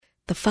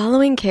The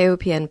following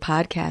KOPN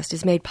podcast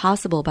is made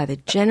possible by the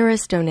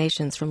generous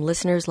donations from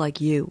listeners like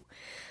you.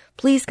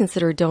 Please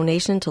consider a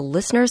donation to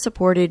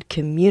listener-supported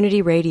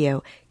community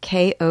radio,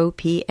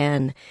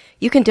 KOPN.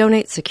 You can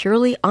donate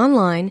securely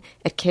online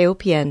at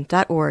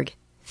kopn.org.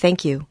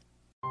 Thank you.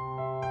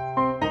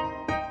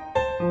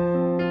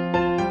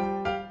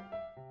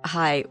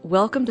 Hi,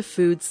 welcome to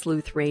Food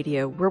Sleuth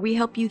Radio, where we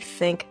help you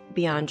think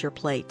beyond your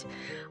plate.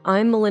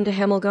 I'm Melinda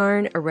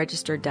Hemmelgarn, a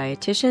registered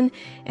dietitian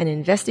and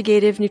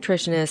investigative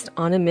nutritionist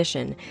on a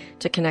mission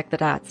to connect the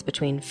dots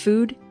between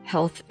food,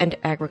 health, and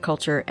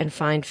agriculture and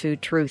find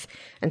food truth.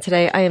 And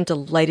today I am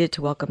delighted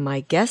to welcome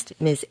my guest,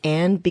 Ms.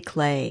 Ann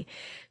Biclay.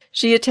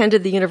 She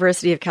attended the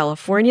University of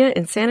California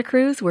in Santa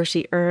Cruz, where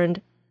she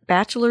earned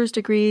bachelor's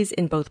degrees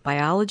in both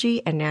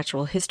biology and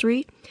natural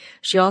history.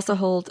 She also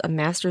holds a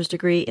master's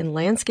degree in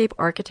landscape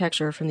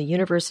architecture from the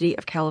University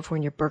of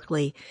California,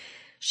 Berkeley.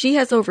 She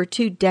has over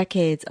 2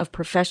 decades of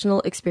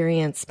professional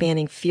experience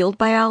spanning field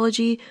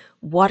biology,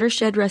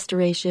 watershed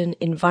restoration,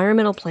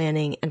 environmental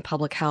planning, and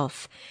public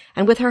health.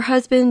 And with her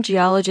husband,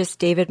 geologist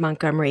David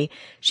Montgomery,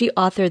 she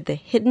authored The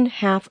Hidden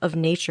Half of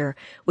Nature,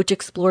 which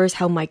explores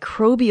how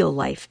microbial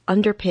life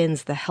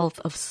underpins the health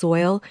of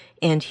soil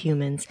and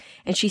humans.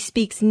 And she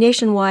speaks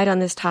nationwide on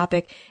this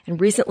topic and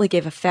recently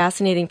gave a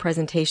fascinating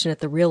presentation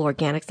at the Real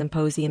Organic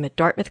Symposium at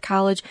Dartmouth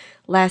College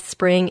last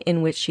spring,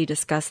 in which she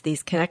discussed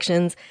these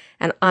connections.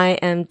 And I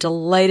am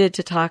delighted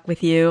to talk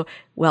with you.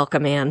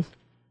 Welcome, Ann.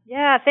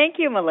 Yeah, thank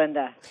you,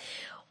 Melinda.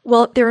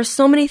 Well, there are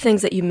so many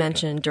things that you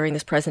mentioned during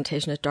this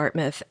presentation at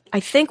Dartmouth. I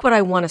think what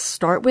I want to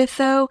start with,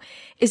 though,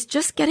 is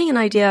just getting an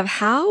idea of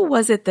how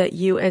was it that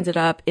you ended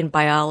up in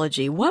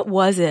biology? What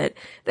was it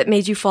that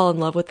made you fall in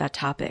love with that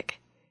topic?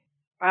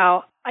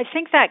 Well, I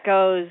think that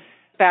goes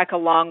back a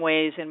long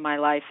ways in my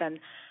life, and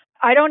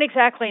I don't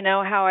exactly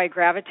know how I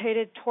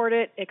gravitated toward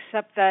it,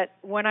 except that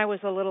when I was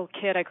a little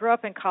kid, I grew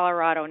up in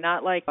Colorado,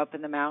 not like up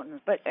in the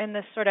mountains, but in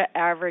this sort of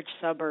average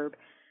suburb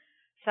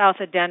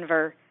south of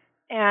Denver.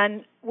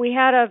 And we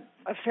had a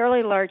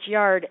fairly large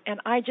yard,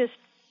 and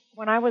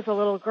when I was a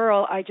little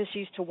girl, I just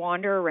used to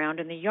wander around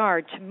in the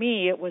yard. To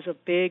me, it was a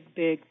big,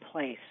 big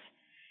place.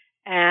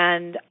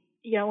 And,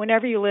 you know,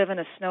 whenever you live in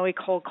a snowy,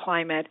 cold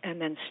climate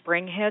and then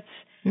spring hits,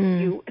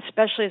 you,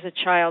 especially as a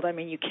child, I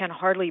mean, you can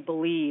hardly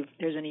believe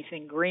there's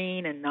anything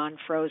green and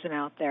non-frozen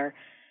out there.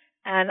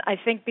 And I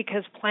think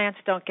because plants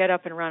don't get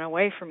up and run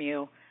away from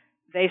you,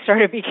 they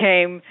sort of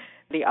became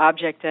the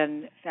object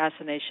and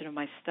fascination of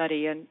my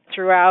study. And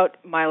throughout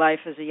my life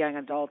as a young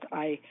adult,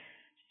 I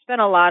spent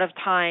a lot of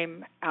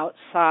time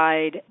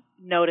outside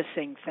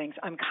noticing things.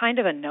 I'm kind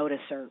of a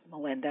noticer,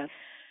 Melinda.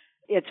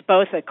 It's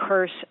both a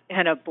curse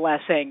and a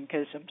blessing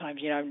because sometimes,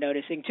 I'm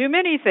noticing too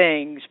many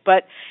things.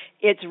 But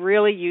it's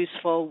really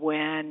useful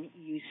when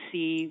you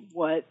see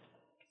what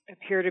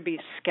appear to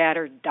be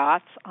scattered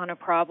dots on a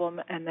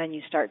problem, and then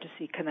you start to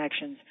see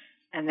connections,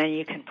 and then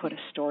you can put a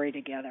story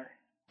together.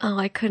 Oh,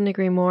 I couldn't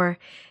agree more.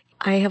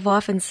 I have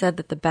often said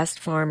that the best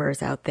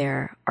farmers out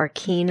there are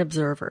keen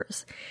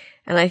observers.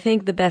 And I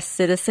think the best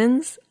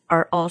citizens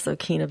are also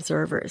keen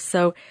observers.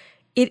 So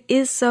it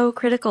is so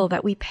critical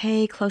that we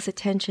pay close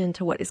attention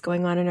to what is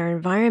going on in our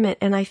environment.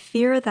 And I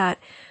fear that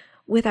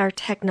with our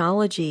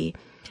technology,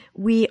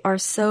 we are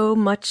so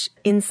much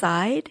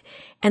inside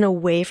and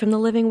away from the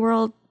living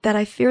world that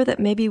I fear that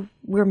maybe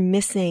we're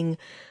missing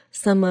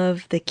some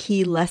of the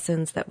key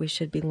lessons that we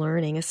should be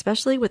learning,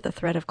 especially with the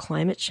threat of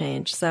climate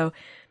change. So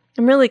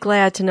I'm really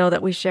glad to know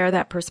that we share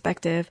that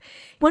perspective.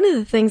 One of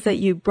the things that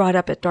you brought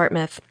up at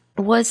Dartmouth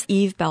was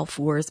Eve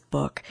Balfour's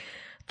book,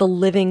 The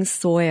Living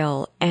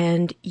Soil,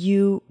 and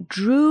you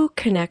drew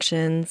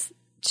connections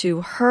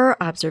to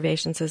her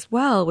observations as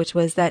well, which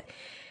was that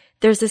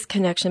there's this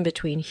connection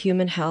between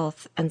human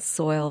health and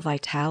soil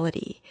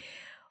vitality.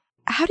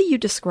 How do you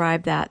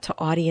describe that to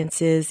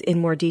audiences in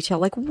more detail?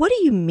 Like, what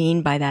do you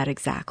mean by that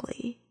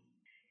exactly?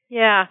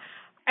 Yeah,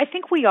 I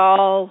think we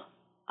all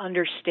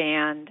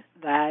understand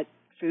that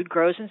food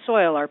grows in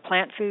soil. Our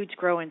plant foods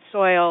grow in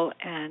soil,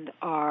 and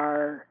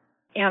our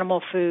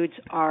animal foods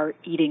are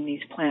eating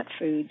these plant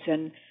foods.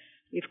 And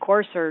we, of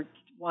course, are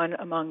one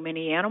among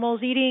many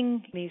animals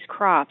eating these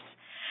crops.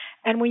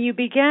 And when you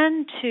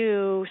begin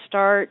to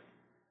start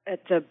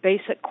at the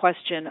basic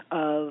question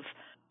of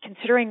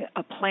considering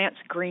a plant's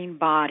green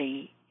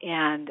body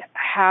and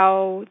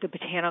how the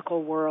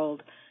botanical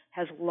world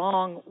has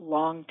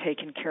long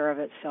taken care of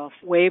itself,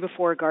 way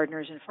before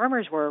gardeners and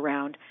farmers were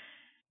around,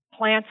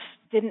 plants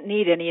didn't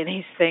need any of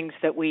these things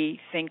that we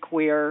think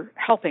we're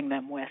helping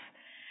them with.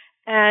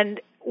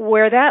 And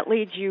where that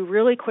leads you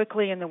really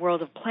quickly in the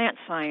world of plant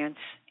science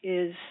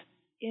is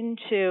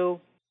into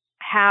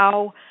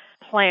how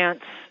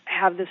plants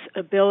have this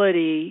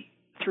ability,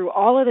 through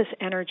all of this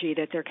energy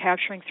that they're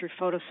capturing through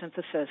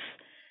photosynthesis,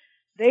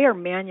 they are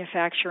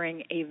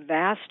manufacturing a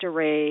vast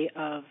array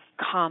of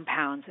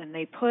compounds, and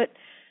they put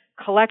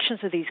collections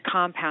of these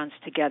compounds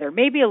together,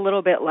 maybe a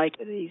little bit like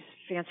these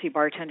fancy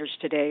bartenders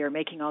today are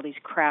making all these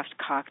craft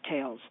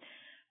cocktails.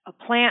 A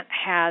plant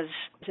has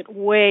it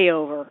way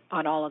over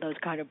on all of those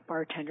kind of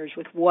bartenders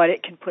with what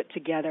it can put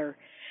together.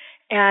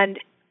 And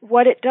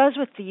what it does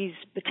with these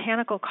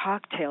botanical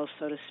cocktails,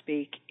 so to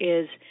speak,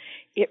 is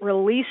it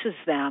releases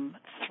them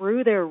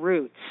through their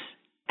roots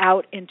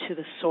out into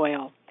the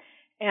soil.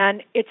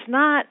 And it's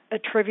not a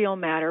trivial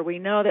matter. We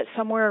know that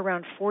somewhere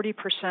around 40%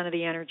 of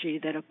the energy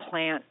that a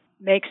plant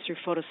makes through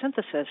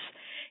photosynthesis,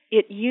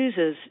 it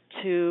uses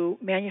to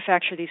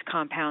manufacture these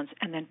compounds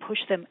and then push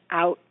them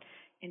out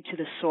into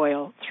the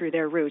soil through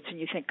their roots. And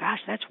you think, gosh,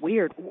 that's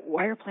weird.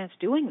 Why are plants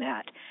doing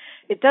that?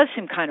 It does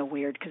seem kind of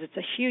weird because it's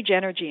a huge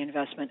energy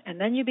investment. And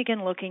then you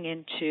begin looking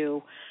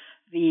into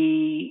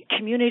the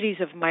communities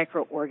of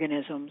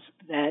microorganisms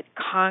that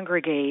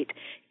congregate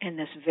in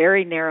this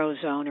very narrow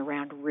zone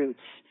around roots.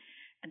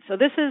 And so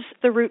this is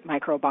the root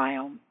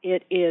microbiome.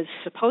 It is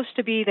supposed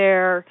to be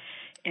there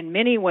in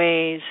many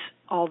ways,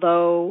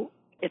 although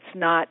it's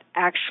not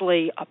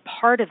actually a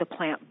part of the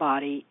plant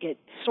body. It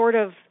sort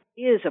of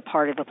is a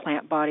part of the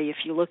plant body if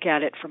you look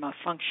at it from a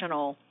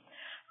functional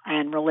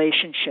and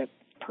relationship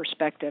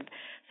perspective.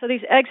 So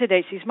these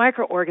exudates, these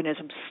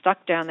microorganisms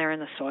stuck down there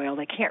in the soil,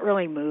 they can't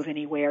really move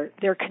anywhere.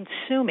 They're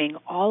consuming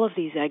all of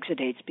these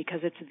exudates because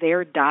it's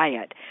their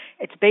diet.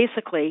 It's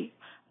basically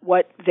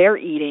what they're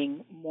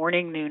eating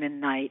morning, noon, and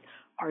night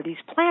are these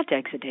plant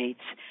exudates.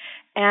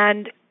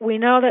 And we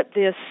know that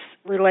this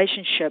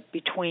relationship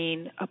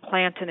between a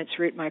plant and its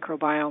root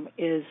microbiome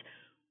is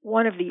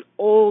one of the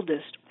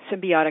oldest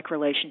symbiotic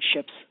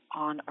relationships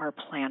on our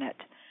planet.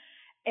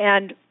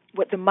 And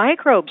what the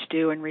microbes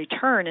do in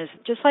return is,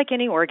 just like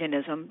any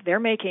organism, they're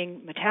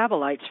making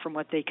metabolites from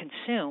what they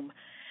consume.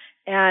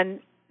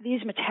 And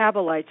these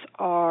metabolites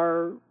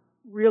are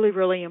really,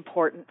 really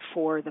important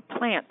for the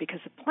plant because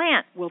the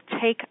plant will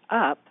take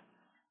up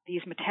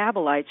these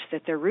metabolites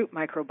that their root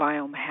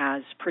microbiome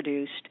has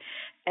produced.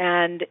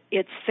 And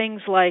it's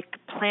things like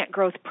plant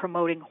growth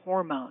promoting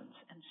hormones.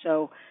 And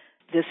so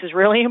this is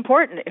really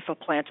important. If a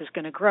plant is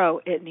going to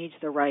grow, it needs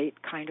the right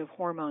kind of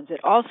hormones. It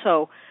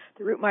also,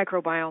 the root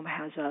microbiome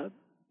has a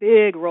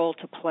big role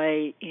to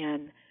play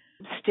in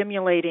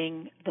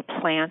stimulating the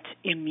plant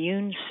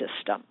immune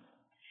system.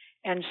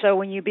 And so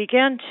when you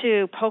begin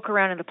to poke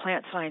around in the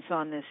plant science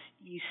on this,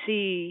 you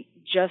see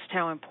just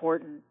how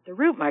important the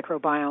root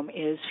microbiome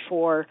is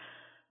for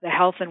the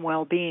health and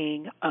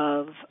well-being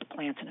of the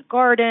plants in a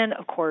garden.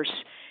 Of course,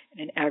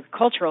 in an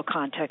agricultural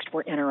context,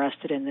 we're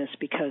interested in this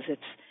because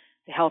it's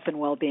the health and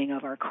well-being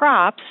of our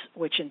crops,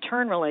 which in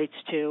turn relates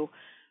to,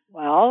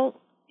 well,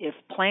 if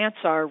plants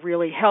are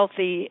really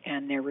healthy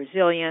and they're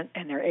resilient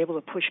and they're able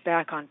to push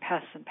back on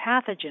pests and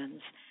pathogens,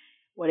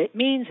 what it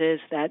means is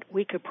that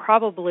we could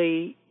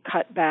probably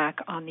cut back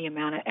on the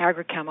amount of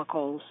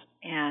agrochemicals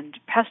and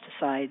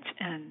pesticides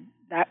and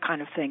that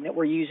kind of thing that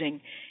we're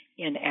using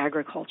in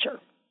agriculture.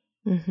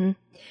 Mm-hmm.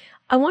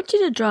 I want you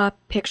to draw a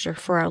picture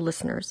for our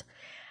listeners.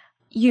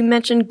 You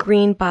mentioned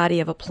green body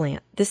of a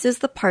plant. This is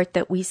the part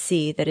that we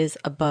see that is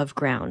above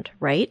ground,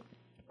 right?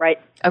 Right.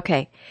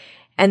 Okay.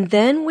 And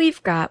then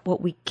we've got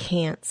what we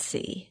can't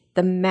see,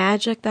 the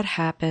magic that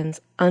happens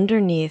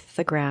underneath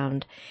the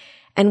ground.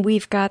 And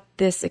we've got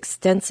this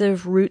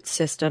extensive root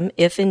system,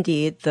 if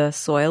indeed the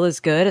soil is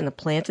good and the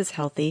plant is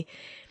healthy.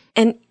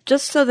 And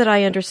just so that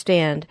I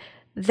understand,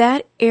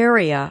 that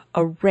area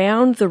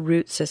around the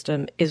root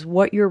system is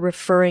what you're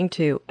referring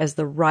to as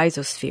the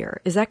rhizosphere.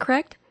 Is that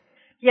correct?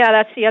 Yeah,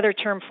 that's the other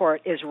term for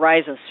it, is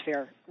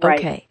rhizosphere. Right.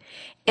 Okay.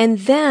 And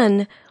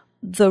then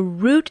the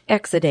root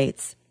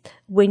exudates.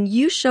 When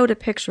you showed a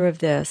picture of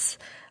this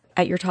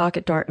at your talk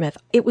at Dartmouth,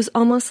 it was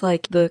almost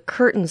like the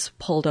curtains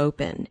pulled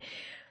open.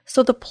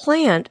 So the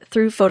plant,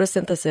 through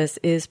photosynthesis,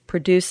 is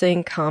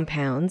producing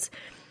compounds,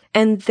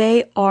 and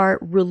they are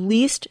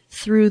released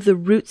through the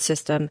root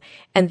system,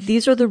 and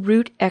these are the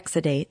root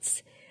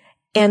exudates,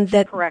 and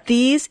that Correct.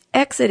 These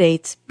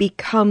exudates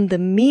become the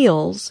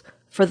meals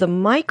for the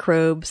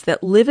microbes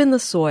that live in the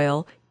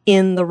soil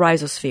in the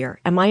rhizosphere.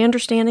 Am I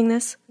understanding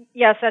this?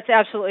 Yes, that's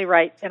absolutely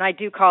right. And I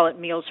do call it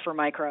meals for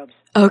microbes.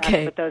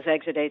 Okay. That's what those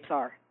exudates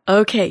are.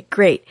 Okay,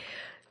 great.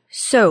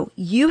 So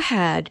you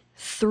had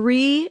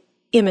 3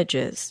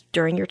 images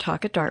during your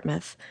talk at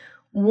Dartmouth.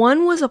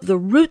 One was of the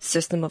root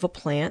system of a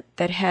plant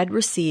that had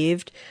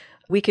received,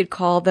 we could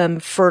call them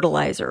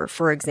fertilizer,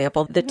 for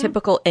example, the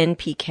typical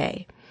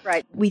NPK.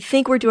 Right. We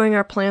think we're doing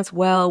our plants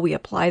well, we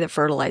apply the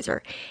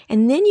fertilizer.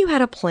 And then you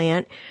had a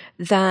plant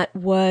that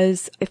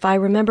was, if I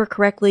remember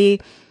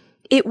correctly,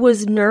 it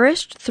was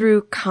nourished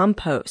through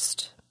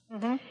compost,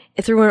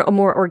 through a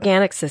more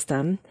organic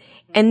system.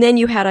 And then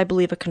you had, I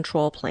believe, a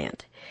control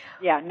plant.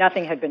 Yeah,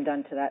 nothing had been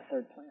done to that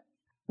third plant.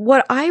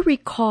 What I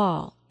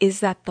recall is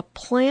that the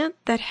plant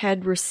that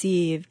had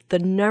received the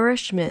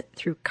nourishment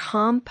through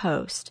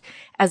compost,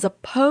 as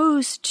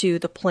opposed to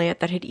the plant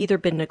that had either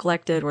been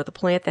neglected or the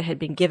plant that had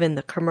been given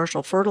the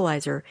commercial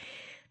fertilizer,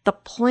 the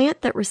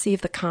plant that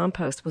received the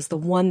compost was the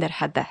one that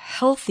had the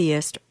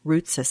healthiest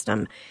root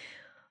system.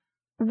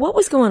 What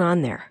was going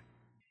on there?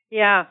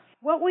 Yeah.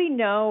 What we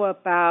know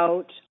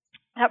about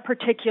that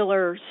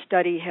particular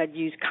study had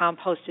used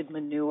composted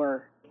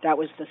manure. That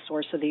was the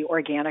source of the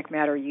organic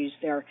matter used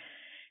there.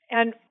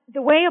 And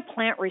the way a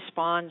plant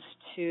responds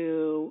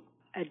to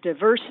a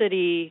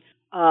diversity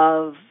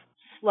of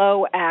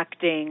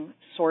slow-acting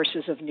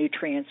sources of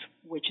nutrients,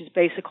 which is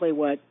basically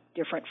what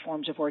different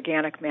forms of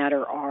organic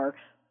matter are,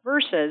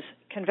 versus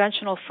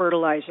conventional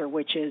fertilizer,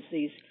 which is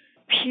these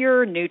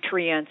pure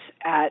nutrients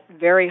at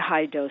very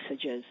high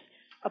dosages.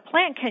 A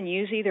plant can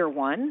use either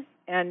one,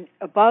 and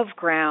above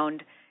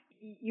ground,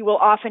 you will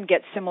often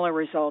get similar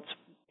results,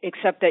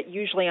 except that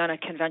usually on a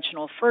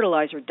conventional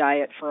fertilizer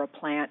diet for a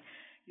plant,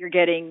 you're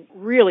getting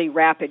really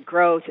rapid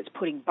growth. It's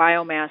putting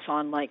biomass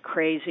on like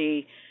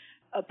crazy.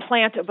 A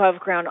plant above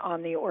ground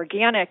on the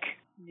organic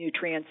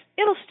nutrients,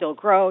 it'll still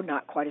grow,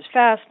 not quite as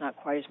fast, not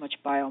quite as much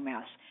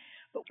biomass.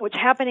 But what's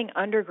happening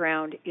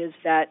underground is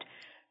that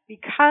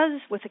because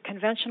with a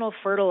conventional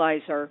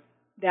fertilizer,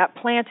 that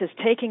plant is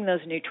taking those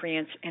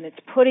nutrients and it's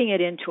putting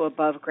it into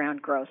above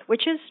ground growth,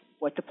 which is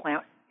what the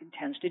plant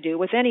intends to do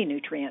with any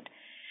nutrient.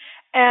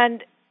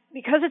 And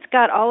because it's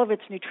got all of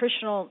its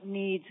nutritional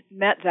needs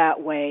met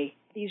that way,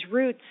 these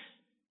roots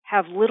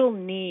have little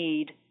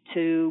need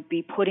to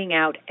be putting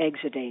out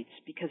exudates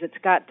because it's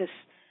got this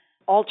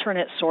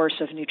alternate source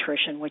of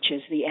nutrition, which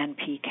is the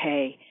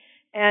NPK.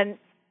 And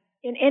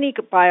in any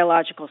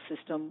biological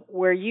system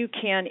where you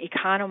can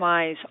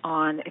economize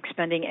on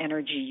expending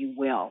energy, you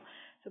will.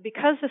 So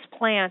because this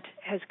plant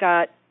has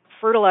got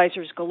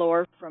fertilizers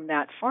galore from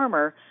that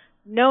farmer,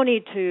 no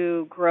need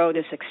to grow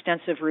this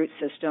extensive root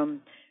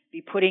system,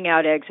 be putting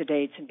out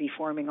exudates, and be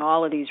forming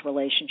all of these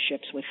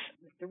relationships with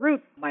the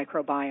root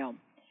microbiome.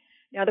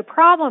 Now, the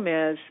problem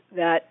is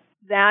that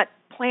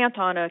plant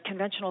on a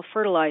conventional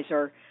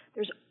fertilizer,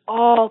 there's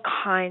all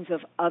kinds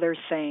of other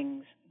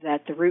things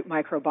that the root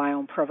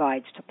microbiome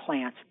provides to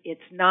plants.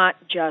 It's not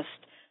just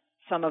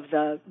some of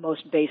the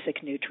most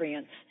basic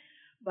nutrients,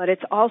 but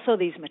it's also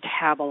these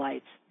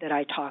metabolites that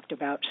I talked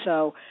about.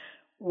 So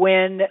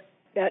when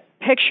that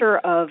picture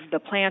of the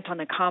plant on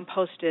the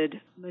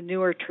composted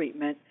manure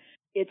treatment,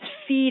 it's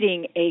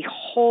feeding a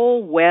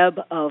whole web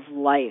of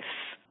life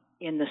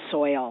in the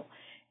soil.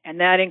 And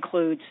that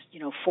includes,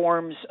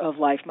 forms of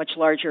life much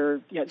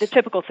larger, the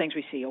typical things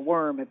we see, a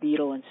worm, a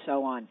beetle, and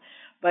so on.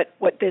 But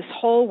what this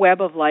whole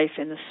web of life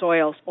in the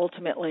soil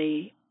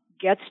ultimately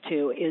gets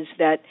to is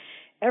that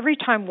every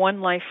time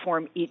one life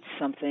form eats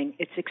something,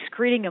 it's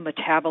excreting a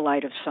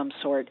metabolite of some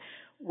sort,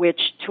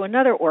 which to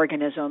another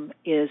organism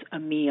is a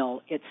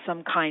meal. It's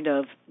some kind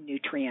of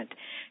nutrient.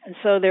 And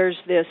so there's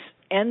this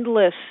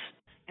endless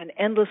and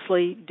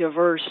endlessly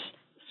diverse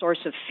source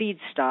of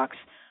feedstocks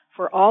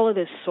for all of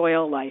this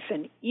soil life.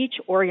 And each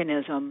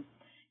organism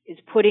is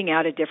putting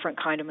out a different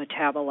kind of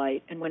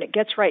metabolite. And when it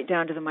gets right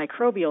down to the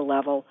microbial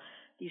level,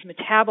 these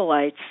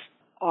metabolites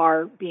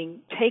are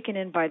being taken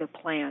in by the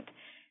plant,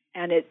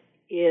 and it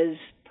is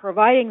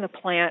providing the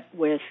plant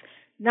with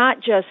not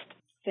just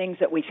things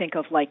that we think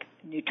of like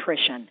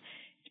nutrition.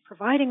 It's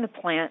providing the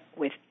plant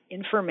with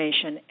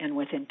information and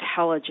with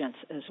intelligence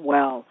as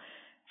well.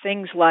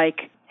 Things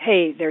like,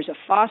 hey, there's a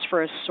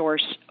phosphorus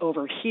source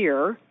over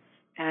here,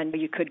 and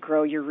you could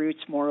grow your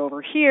roots more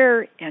over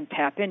here and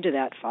tap into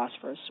that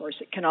phosphorus source.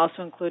 It can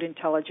also include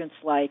intelligence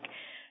like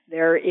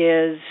there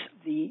is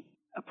the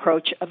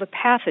approach of a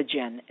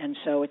pathogen, and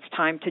so it's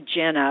time to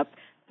gin up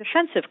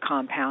defensive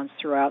compounds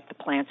throughout the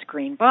plant's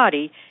green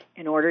body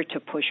in order to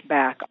push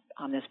back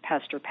on this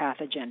pest or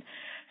pathogen.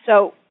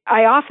 So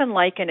I often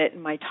liken it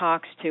in my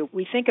talks to,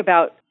 we think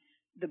about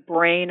the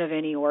brain of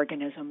any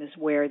organism as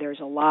where there's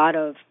a lot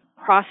of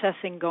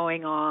processing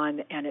going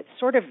on, and it's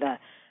sort of the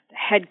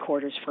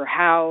headquarters for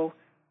how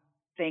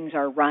things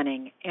are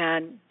running.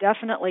 And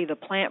definitely the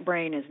plant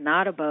brain is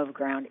not above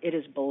ground, it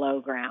is below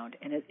ground.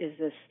 And it is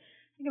this,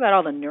 think about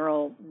all the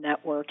neural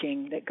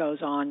networking that goes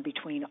on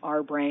between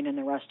our brain and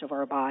the rest of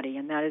our body.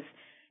 And that is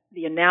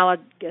the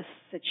analogous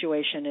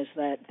situation is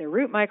that the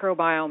root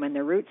microbiome and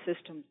the root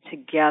system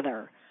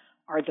together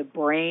are the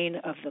brain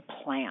of the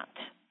plant.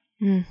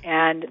 Mm.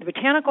 And the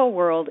botanical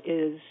world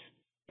is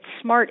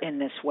smart in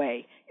this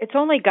way. It's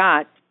only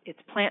got its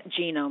plant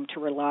genome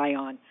to rely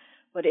on.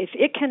 But if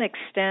it can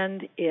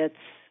extend its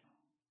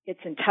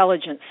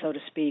intelligence, so to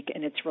speak,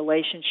 and its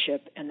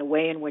relationship and the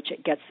way in which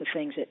it gets the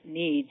things it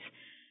needs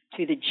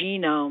to the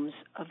genomes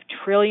of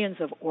trillions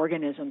of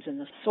organisms in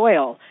the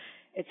soil,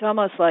 it's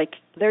almost like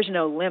there's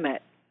no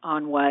limit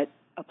on what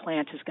a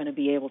plant is going to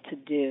be able to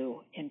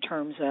do in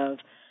terms of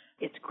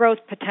its growth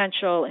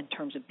potential, in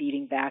terms of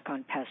beating back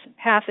on pests and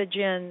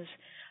pathogens,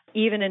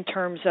 even in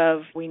terms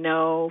of, we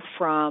know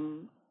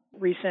from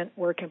recent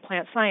work in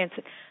plant science,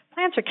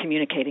 plants are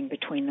communicating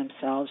between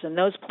themselves, and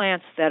those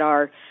plants that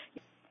are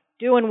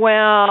doing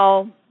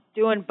well,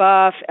 doing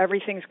buff,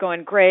 everything's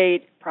going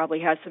great, probably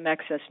has some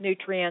excess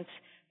nutrients,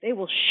 they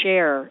will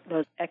share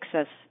those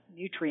excess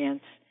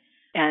nutrients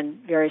and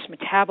various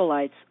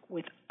metabolites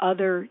with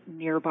other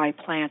nearby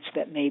plants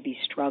that may be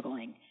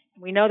struggling.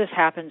 We know this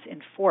happens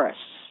in forests.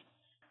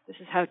 This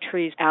is how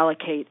trees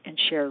allocate and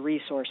share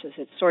resources.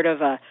 It's sort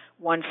of a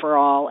one for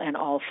all and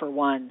all for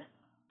one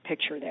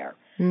picture there.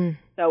 Mm.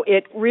 So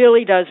it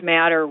really does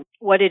matter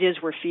what it is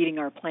we're feeding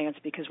our plants,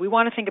 because we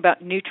want to think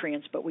about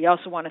nutrients, but we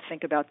also want to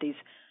think about these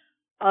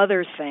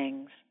other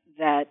things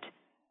that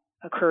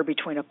occur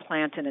between a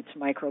plant and its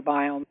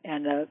microbiome.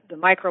 And the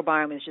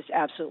microbiome is just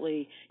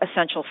absolutely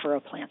essential for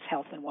a plant's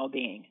health and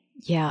well-being.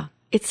 Yeah,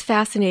 it's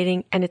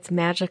fascinating and it's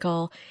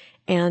magical.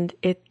 And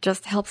it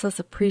just helps us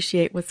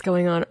appreciate what's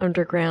going on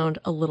underground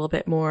a little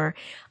bit more.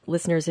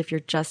 Listeners, if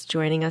you're just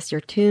joining us, you're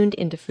tuned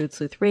into Food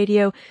Sleuth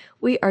Radio.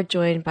 We are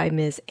joined by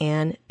Ms.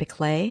 Anne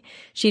Bickley.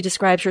 She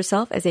describes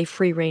herself as a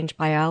free-range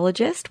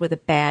biologist with a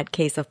bad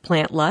case of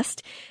plant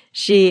lust.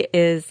 She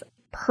is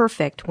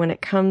perfect when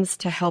it comes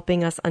to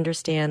helping us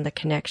understand the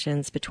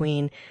connections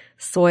between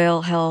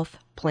soil health,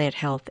 plant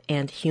health,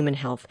 and human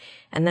health.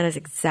 And that is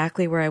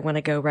exactly where I want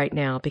to go right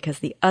now, because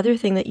the other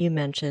thing that you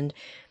mentioned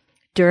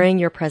during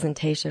your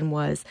presentation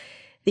was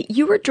that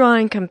you were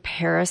drawing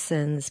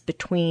comparisons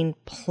between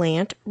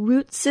plant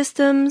root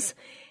systems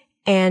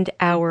and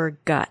our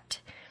gut.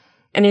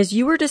 And as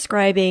you were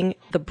describing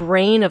the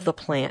brain of the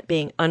plant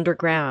being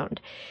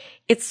underground,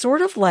 it's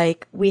sort of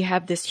like we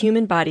have this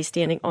human body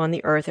standing on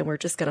the earth and we're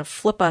just going to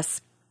flip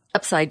us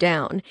upside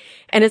down.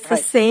 And it's the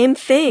same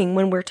thing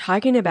when we're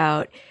talking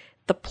about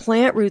the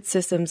plant root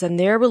systems and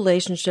their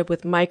relationship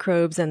with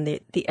microbes and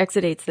the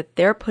exudates that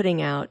they're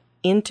putting out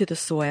into the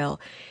soil.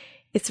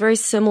 It's very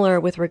similar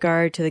with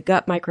regard to the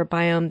gut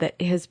microbiome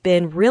that has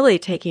been really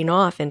taking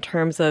off in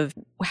terms of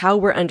how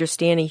we're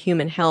understanding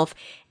human health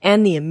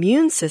and the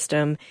immune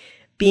system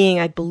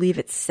being, I believe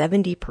it's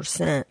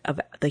 70%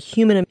 of the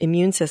human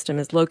immune system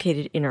is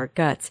located in our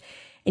guts.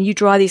 And you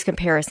draw these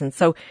comparisons.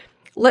 So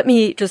let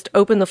me just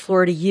open the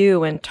floor to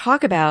you and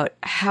talk about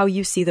how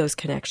you see those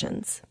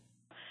connections.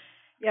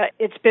 Yeah,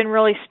 it's been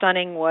really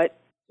stunning what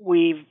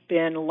we've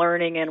been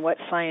learning and what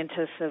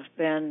scientists have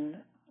been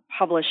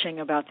publishing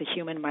about the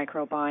human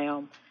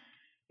microbiome,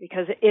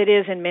 because it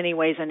is in many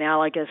ways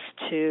analogous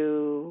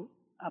to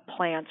a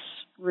plant's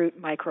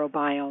root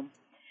microbiome.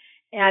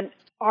 And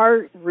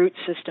our root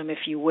system, if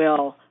you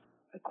will,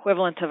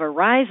 equivalent of a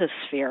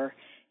rhizosphere,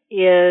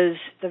 is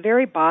the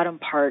very bottom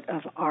part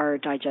of our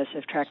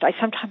digestive tract. I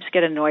sometimes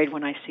get annoyed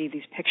when I see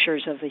these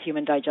pictures of the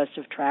human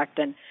digestive tract,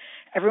 and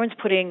everyone's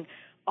putting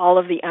all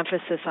of the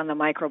emphasis on the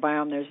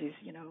microbiome. There's these,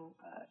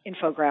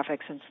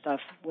 infographics and stuff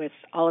with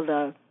all of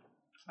the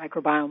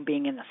microbiome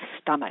being in the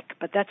stomach,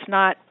 but that's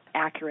not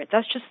accurate.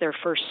 That's just their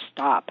first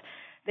stop.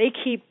 They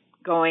keep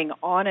going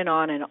on and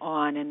on and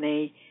on, and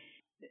they,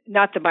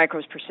 not the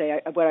microbes per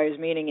se, what I was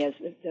meaning is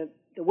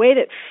the way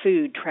that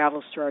food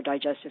travels through our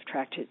digestive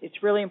tract,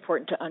 it's really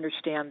important to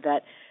understand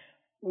that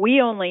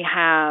we only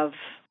have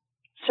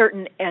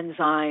certain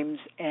enzymes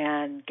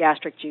and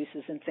gastric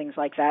juices and things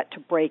like that to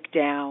break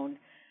down.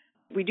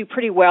 We do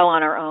pretty well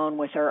on our own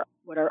with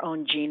what our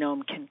own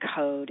genome can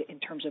code in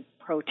terms of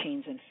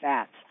proteins and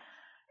fats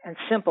and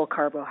simple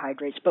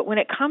carbohydrates. But when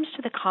it comes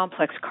to the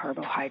complex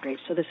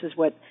carbohydrates, so this is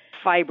what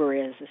fiber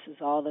is, this is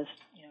all this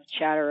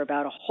chatter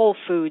about whole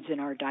foods in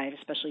our diet,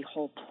 especially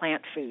whole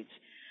plant foods.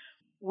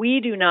 We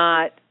do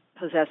not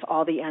possess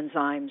all the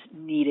enzymes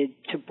needed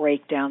to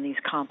break down these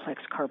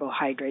complex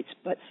carbohydrates,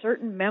 but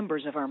certain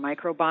members of our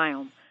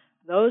microbiome,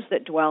 those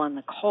that dwell in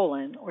the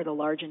colon or the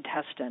large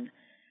intestine,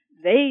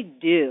 they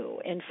do.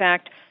 In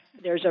fact,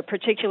 there's a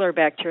particular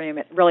bacterium,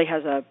 it really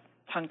has a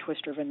tongue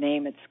twister of a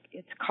name.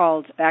 It's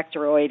called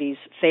Bacteroides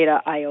theta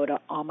iota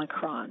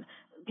omicron.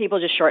 People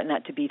just shorten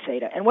that to B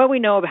theta. And what we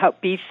know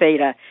about B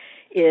theta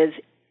is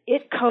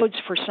it codes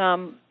for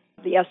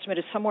the estimate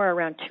is somewhere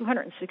around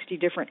 260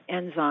 different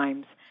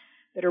enzymes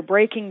that are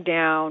breaking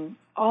down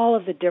all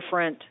of the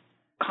different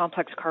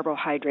complex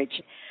carbohydrates,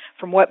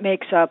 from what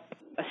makes up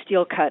a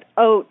steel-cut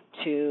oat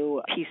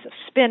to a piece of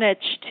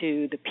spinach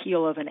to the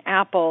peel of an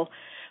apple.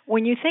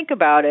 When you think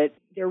about it,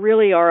 there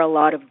really are a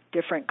lot of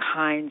different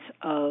kinds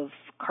of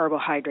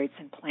carbohydrates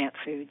in plant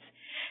foods.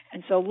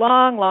 And so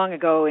long, long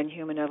ago in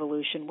human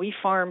evolution, we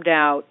farmed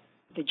out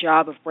the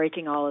job of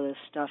breaking all of this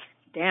stuff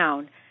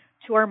down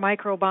to our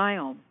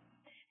microbiome.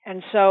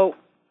 And so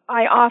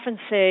I often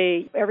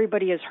say,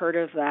 everybody has heard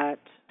of that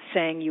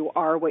saying, you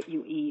are what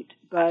you eat.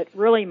 But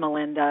really,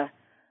 Melinda,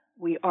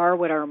 we are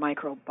what our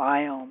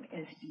microbiome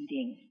is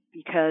eating.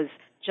 Because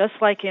just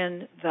like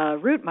in the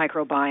root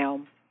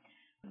microbiome,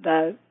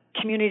 the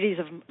communities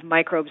of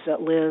microbes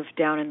that live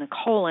down in the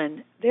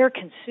colon, they're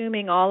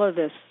consuming all of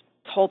this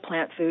whole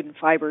plant food and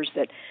fibers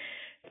that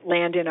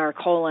land in our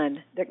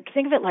colon.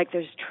 Think of it like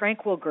there's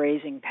tranquil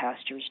grazing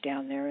pastures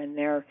down there, and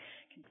they're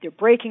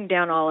breaking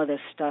down all of this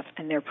stuff,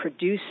 and they're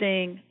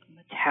producing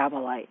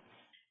metabolites.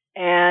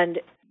 And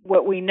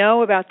what we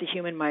know about the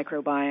human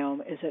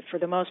microbiome is that for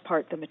the most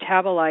part, the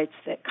metabolites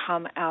that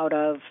come out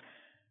of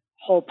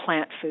whole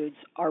plant foods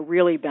are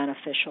really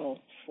beneficial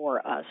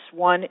for us.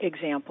 One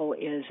example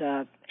is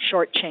a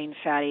short-chain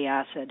fatty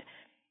acid.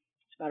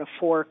 It's about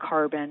a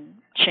 4-carbon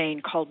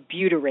chain called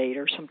butyrate,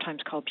 or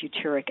sometimes called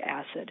butyric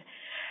acid.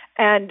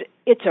 And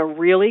it's a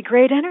really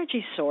great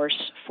energy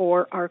source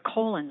for our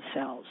colon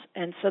cells.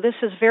 And so this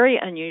is very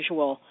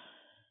unusual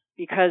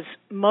because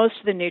most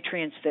of the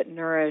nutrients that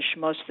nourish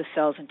most of the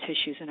cells and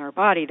tissues in our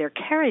body, they're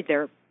carried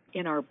there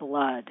in our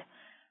blood.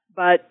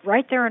 But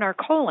right there in our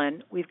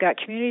colon, we've got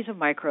communities of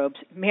microbes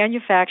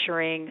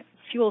manufacturing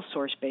fuel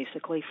source,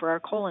 basically, for our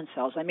colon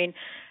cells. I mean,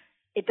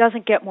 it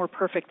doesn't get more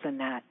perfect than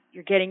that.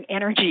 You're getting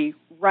energy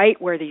right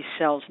where these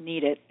cells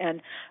need it.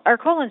 And our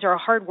colons are a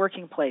hard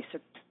working place.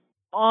 It's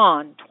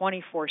on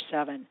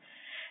 24/7.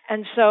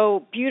 And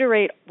so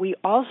butyrate, we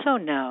also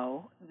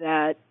know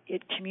that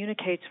it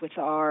communicates with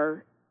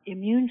our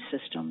immune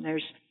system.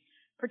 There's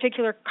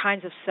particular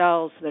kinds of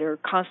cells that are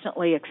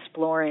constantly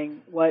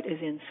exploring what is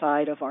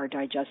inside of our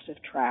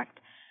digestive tract.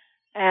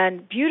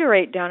 And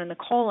butyrate down in the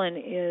colon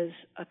is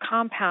a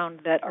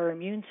compound that our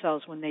immune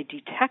cells, when they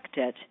detect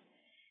it,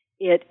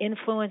 it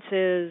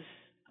influences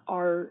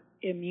our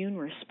immune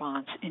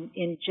response.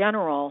 In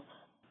general,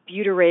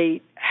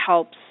 butyrate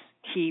helps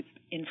keep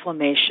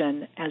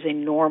inflammation as a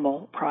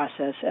normal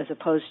process as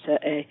opposed to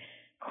a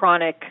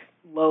chronic,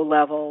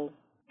 low-level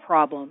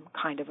problem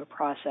kind of a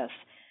process.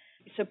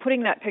 So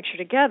putting that picture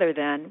together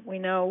then, we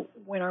know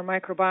when our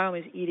microbiome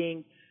is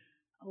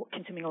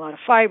consuming a lot of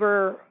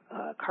fiber,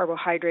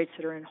 carbohydrates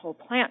that are in whole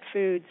plant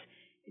foods,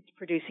 it's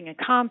producing a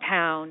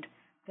compound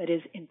that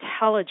is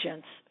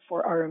intelligence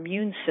for our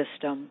immune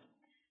system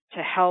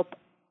to help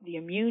the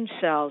immune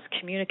cells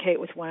communicate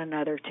with one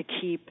another to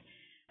keep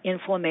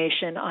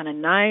inflammation on a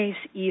nice,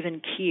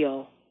 even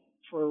keel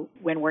for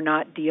when we're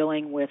not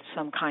dealing with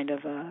some kind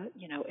of an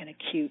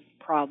acute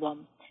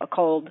problem, a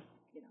cold,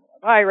 a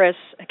virus,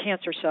 a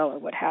cancer cell, or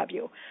what have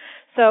you.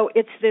 So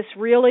it's this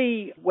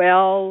really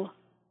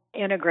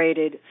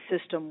well-integrated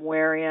system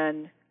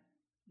wherein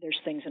there's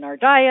things in our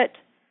diet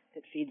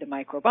that feed the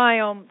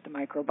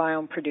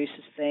microbiome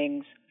produces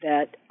things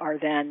that are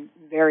then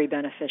very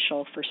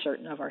beneficial for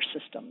certain of our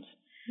systems.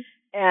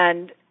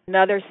 And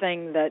another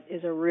thing that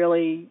is a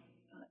really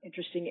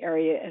interesting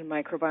area in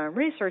microbiome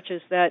research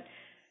is that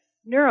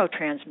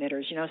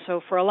neurotransmitters,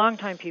 so for a long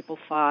time people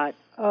thought,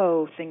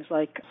 things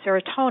like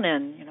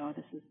serotonin,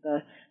 this is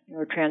the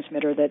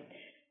neurotransmitter that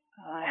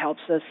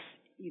helps us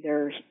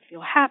either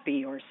feel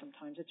happy or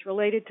sometimes it's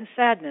related to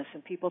sadness.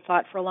 And people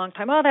thought for a long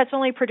time, that's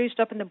only produced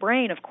up in the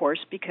brain, of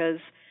course, because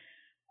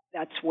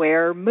that's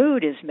where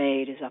mood is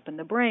made, is up in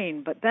the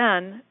brain. But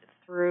then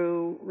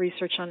through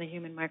research on the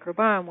human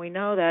microbiome, we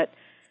know that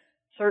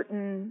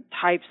certain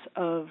types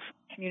of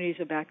communities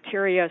of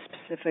bacteria,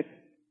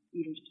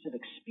 even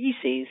specific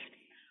species,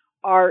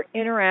 are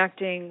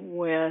interacting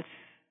with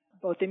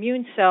both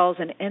immune cells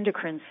and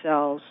endocrine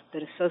cells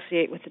that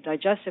associate with the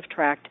digestive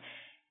tract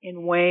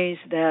in ways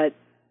that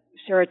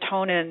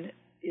serotonin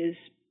is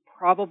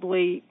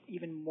probably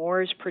even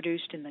more is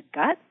produced in the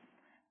gut,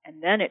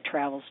 and then it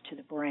travels to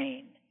the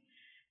brain.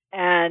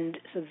 And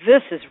so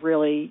this is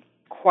really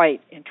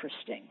quite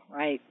interesting,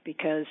 right?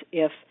 Because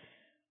if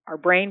our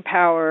brain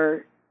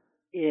power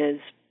is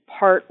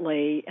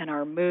partly, and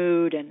our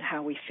mood and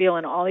how we feel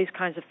and all these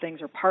kinds of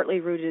things are partly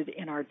rooted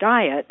in our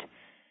diet,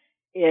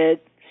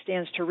 it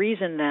stands to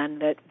reason then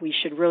that we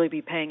should really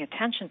be paying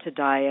attention to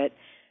diet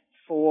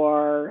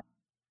for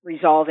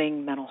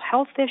resolving mental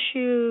health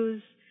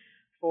issues,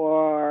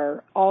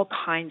 for all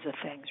kinds of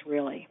things,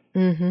 really.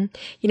 Mm-hmm.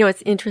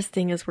 It's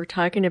interesting as we're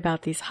talking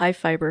about these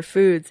high-fiber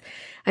foods,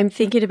 I'm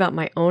thinking about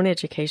my own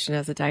education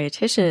as a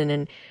dietitian.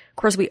 And, of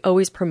course, we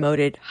always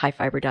promoted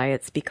high-fiber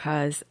diets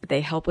because they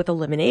help with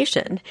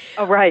elimination.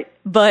 Oh, right.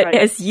 But right.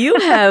 As you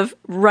have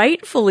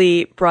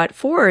rightfully brought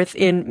forth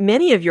in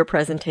many of your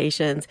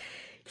presentations,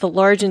 the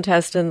large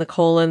intestine, the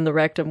colon, the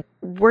rectum,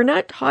 we're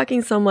not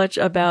talking so much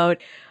about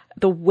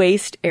the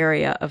waste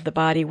area of the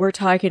body. We're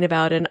talking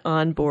about an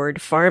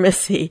onboard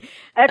pharmacy.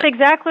 That's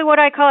exactly what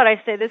I call it.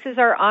 I say this is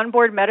our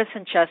onboard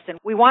medicine chest, and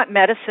we want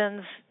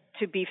medicines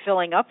to be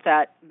filling up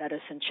that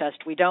medicine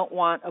chest. We don't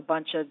want a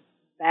bunch of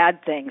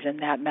bad things in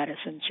that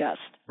medicine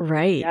chest.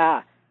 Right.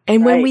 Yeah.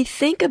 And right. When we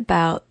think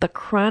about the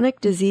chronic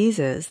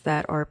diseases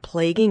that are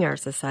plaguing our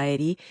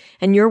society,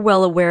 and you're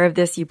well aware of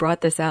this, you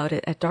brought this out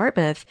at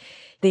Dartmouth,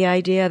 the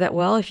idea that,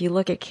 if you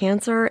look at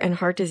cancer and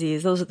heart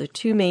disease, those are the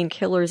two main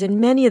killers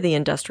in many of the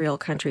industrial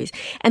countries.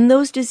 And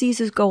those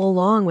diseases go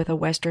along with a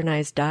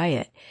westernized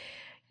diet.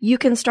 You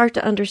can start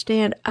to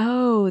understand,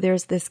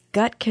 there's this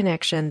gut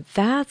connection.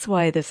 That's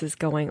why this is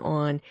going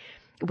on.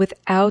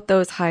 Without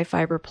those high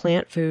fiber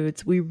plant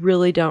foods, we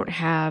really don't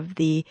have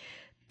the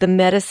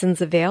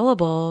medicines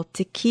available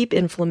to keep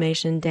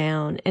inflammation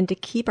down and to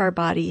keep our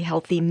body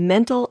healthy,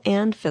 mental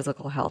and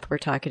physical health we're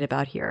talking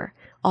about here,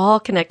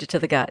 all connected to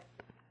the gut.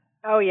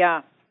 Oh,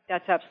 yeah,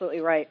 that's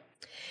absolutely right.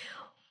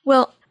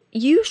 Well,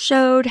 you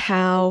showed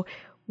how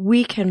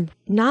we can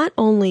not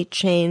only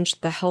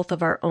change the health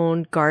of our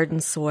own garden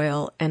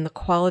soil and the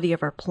quality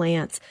of our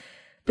plants,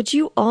 but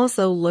you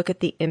also look at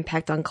the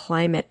impact on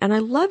climate. And I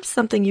loved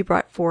something you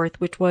brought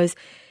forth, which was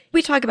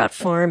we talk about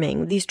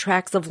farming, these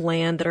tracts of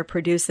land that are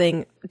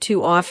producing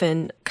too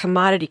often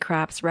commodity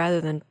crops rather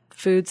than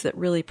foods that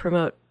really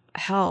promote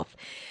health.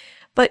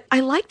 But I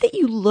like that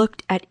you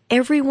looked at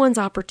everyone's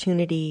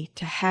opportunity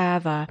to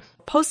have a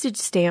postage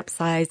stamp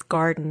sized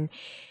garden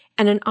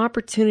and an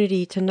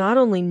opportunity to not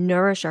only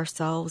nourish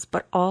ourselves,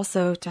 but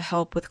also to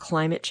help with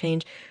climate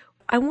change.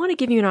 I want to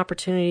give you an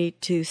opportunity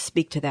to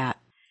speak to that.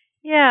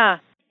 Yeah.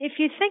 If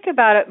you think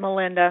about it,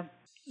 Melinda,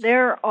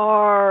 there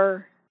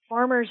are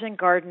farmers and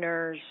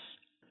gardeners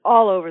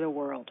all over the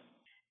world.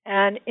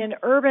 And in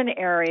urban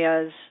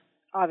areas,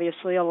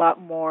 obviously a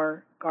lot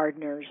more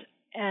gardeners.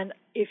 And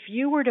if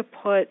you were to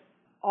put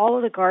all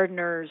of the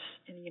gardeners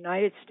in the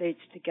United States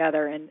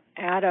together and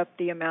add up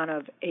the amount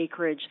of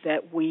acreage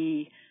that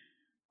we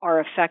are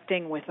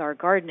affecting with our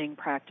gardening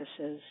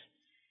practices,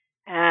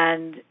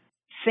 and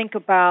think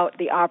about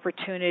the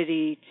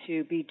opportunity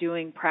to be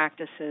doing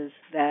practices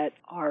that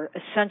are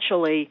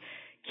essentially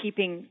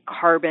keeping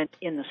carbon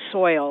in the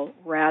soil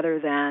rather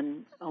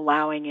than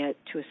allowing it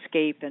to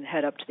escape and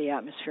head up to the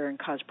atmosphere and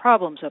cause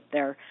problems up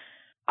there,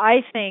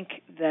 I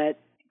think that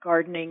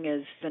gardening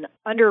is an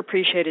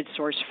underappreciated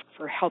source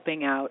for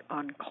helping out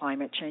on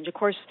climate change. Of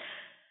course,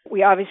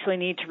 we obviously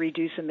need to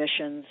reduce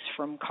emissions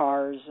from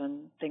cars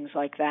and things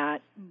like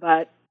that,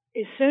 but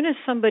as soon as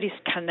somebody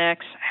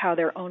connects how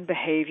their own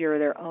behavior,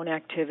 their own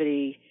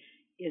activity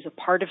is a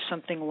part of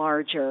something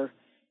larger,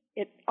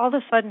 it all of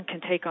a sudden can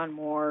take on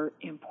more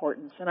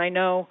importance. And I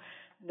know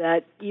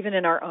that even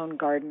in our own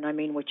garden,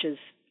 which is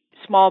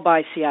small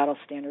by Seattle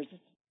standards,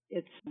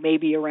 it's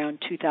maybe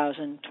around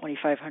 2,000,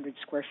 2,500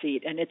 square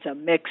feet, and it's a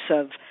mix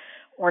of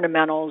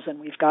ornamentals,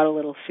 and we've got a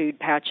little food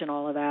patch and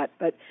all of that.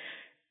 But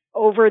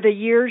over the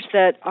years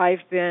that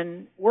I've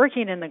been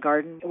working in the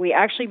garden, we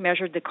actually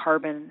measured the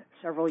carbon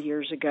several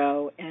years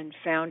ago and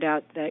found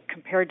out that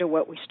compared to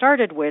what we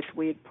started with,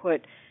 we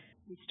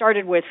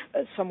started with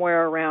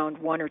somewhere around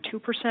 1 or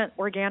 2%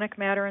 organic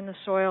matter in the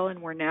soil,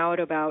 and we're now at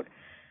about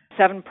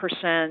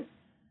 7%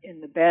 in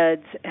the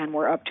beds, and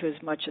we're up to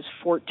as much as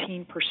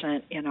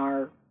 14% in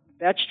our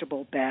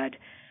vegetable bed.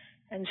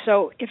 And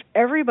so if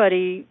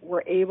everybody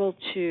were able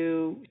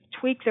to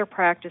tweak their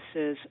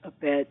practices a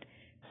bit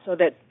so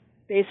that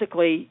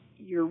basically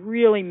you're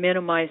really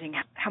minimizing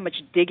how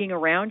much digging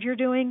around you're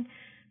doing,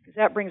 because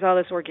that brings all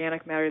this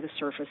organic matter to the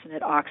surface and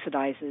it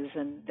oxidizes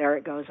and there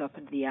it goes up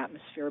into the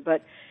atmosphere.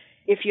 But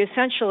if you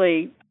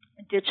essentially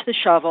ditch the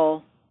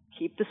shovel,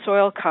 keep the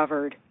soil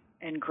covered,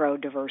 and grow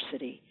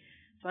diversity.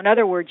 So in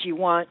other words, you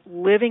want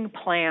living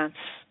plants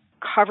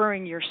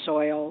covering your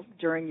soil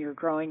during your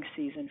growing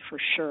season for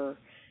sure.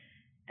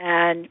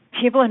 And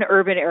people in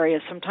urban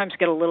areas sometimes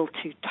get a little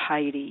too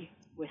tidy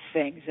with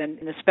things, and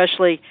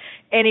especially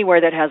anywhere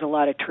that has a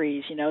lot of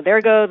trees.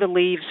 There go the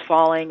leaves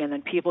falling, and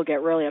then people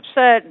get really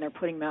upset, and they're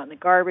putting them out in the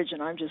garbage,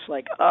 and I'm just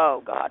like,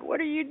 oh, God,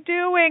 what are you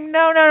doing?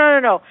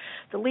 No.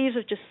 The leaves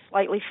have just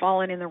slightly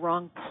fallen in the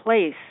wrong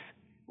place.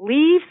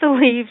 Leave the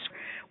leaves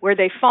where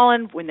they've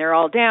fallen when they're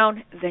all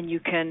down, then you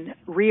can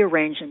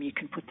rearrange them. You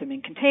can put them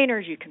in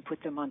containers. You can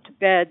put them onto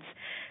beds.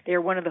 They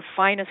are one of the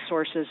finest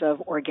sources of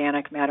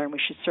organic matter, and we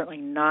should certainly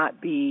not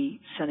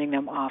be sending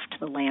them off to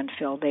the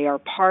landfill. They are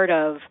part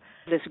of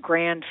this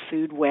grand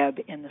food web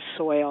in the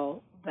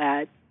soil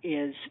that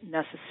is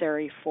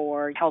necessary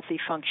for healthy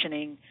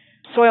functioning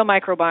soil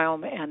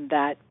microbiome and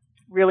that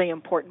really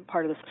important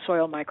part of the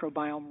soil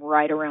microbiome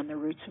right around the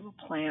roots of a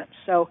plant.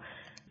 So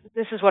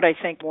this is what I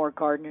think more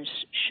gardeners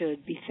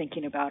should be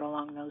thinking about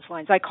along those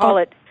lines. I call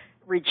it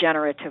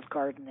regenerative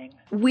gardening.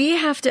 We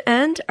have to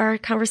end our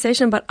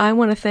conversation, but I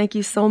want to thank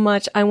you so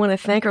much. I want to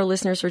thank our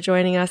listeners for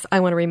joining us. I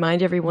want to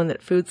remind everyone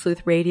that Food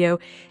Sleuth Radio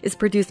is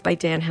produced by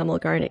Dan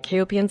Hemmelgarn at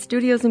KOPN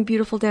Studios in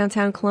beautiful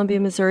downtown Columbia,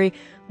 Missouri.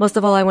 Most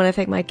of all, I want to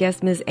thank my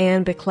guest, Ms.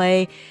 Ann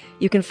Bicklay.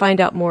 You can find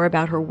out more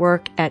about her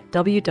work at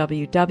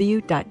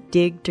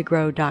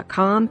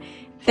www.digtogrow.com.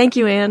 Thank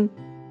you, Ann.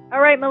 All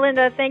right,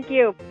 Melinda. Thank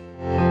you.